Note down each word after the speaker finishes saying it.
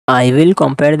I will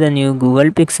compare the new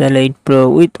Google Pixel 8 Pro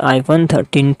with iPhone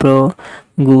 13 Pro.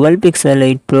 Google Pixel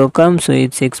 8 Pro comes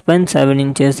with 6.7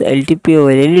 inches LTP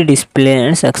OLED display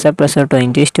and success pressure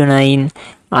 20:9.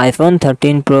 iPhone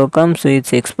 13 Pro comes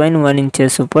with 6.1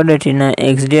 inches Super Retina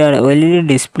XDR OLED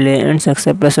display and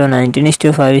success pressure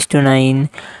 19:5:9.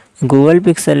 Google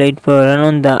Pixel 8 Pro run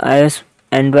on the iOS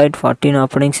Android 14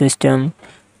 operating system.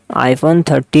 iPhone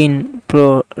 13 Pro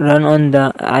run on the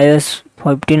iOS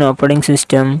 15 operating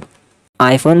system.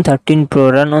 iPhone 13 Pro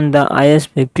run on the iOS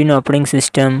 15 operating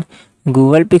system.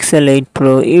 Google Pixel 8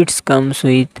 Pro it comes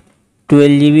with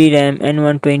 12 GB RAM and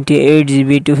 128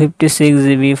 GB, 256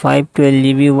 GB, 512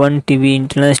 GB, 1 TB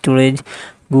internal storage.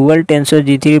 Google Tensor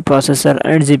G3 processor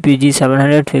and GPU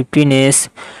G715S.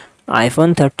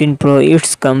 iPhone 13 Pro it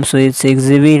comes with 6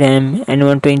 GB RAM and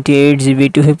 128 GB,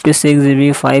 256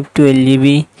 GB, 512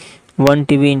 GB, 1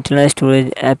 TB internal storage.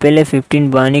 Apple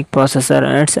A15 Bionic processor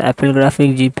and Apple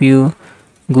Graphic GPU.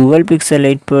 Google Pixel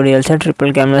 8 Pro real set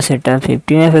triple camera setup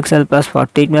 50 MP plus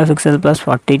 48 MP plus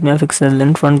 48 MP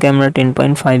and front camera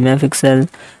 10.5 MP.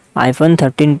 iPhone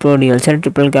 13 Pro real set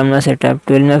triple camera setup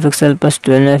 12 MP plus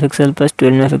 12 MP plus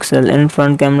 12 MP and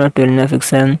front camera 12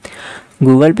 MP.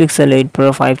 Google Pixel 8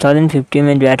 Pro 5050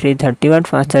 mAh battery 30W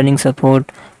fast charging support.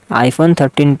 iPhone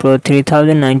 13 Pro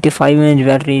 3095 mAh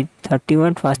battery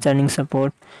 30W fast charging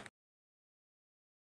support.